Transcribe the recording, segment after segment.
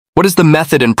What is the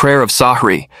method and prayer of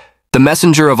Sahri? The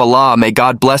messenger of Allah, may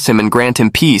God bless him and grant him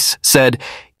peace, said,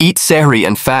 "Eat Sehri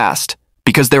and fast,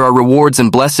 because there are rewards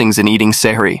and blessings in eating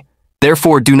Sehri.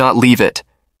 Therefore do not leave it.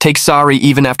 Take Sahri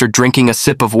even after drinking a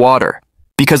sip of water,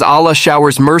 because Allah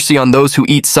showers mercy on those who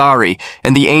eat Sahri,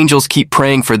 and the angels keep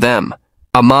praying for them."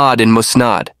 Ahmad in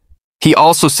Musnad. He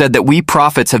also said that we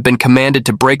prophets have been commanded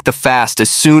to break the fast as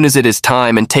soon as it is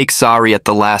time and take Sahri at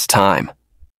the last time.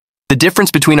 The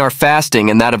difference between our fasting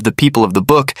and that of the people of the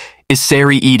book is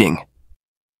Sehri eating.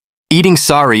 Eating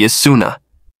Sahri is sunnah.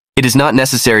 It is not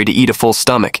necessary to eat a full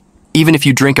stomach. Even if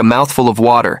you drink a mouthful of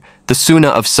water, the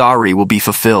sunnah of Sahri will be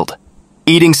fulfilled.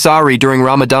 Eating Sahri during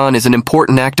Ramadan is an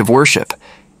important act of worship.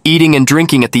 Eating and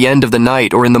drinking at the end of the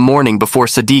night or in the morning before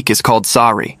Sadiq is called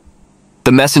Sahri.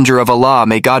 The messenger of Allah,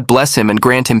 may God bless him and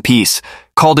grant him peace,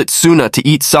 called it sunnah to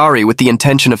eat Sahri with the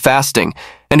intention of fasting,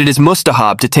 and it is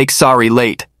mustahab to take Sahri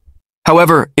late.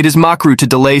 However, it is makruh to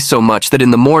delay so much that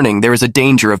in the morning there is a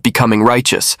danger of becoming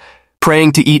righteous.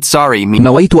 Praying to eat Sahri means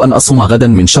نويت أن أصوم غدا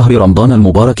من شهر رمضان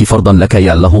المبارك فرضا لك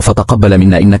يا الله فتقبل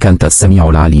منا إنك أنت السميع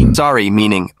العليم. Sahri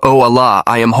meaning, "O Allah,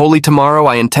 I am holy tomorrow,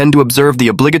 I intend to observe the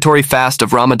obligatory fast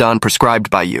of Ramadan prescribed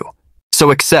by you.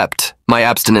 So accept my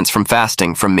abstinence from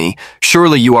fasting from me.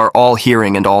 Surely you are all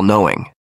hearing and all knowing."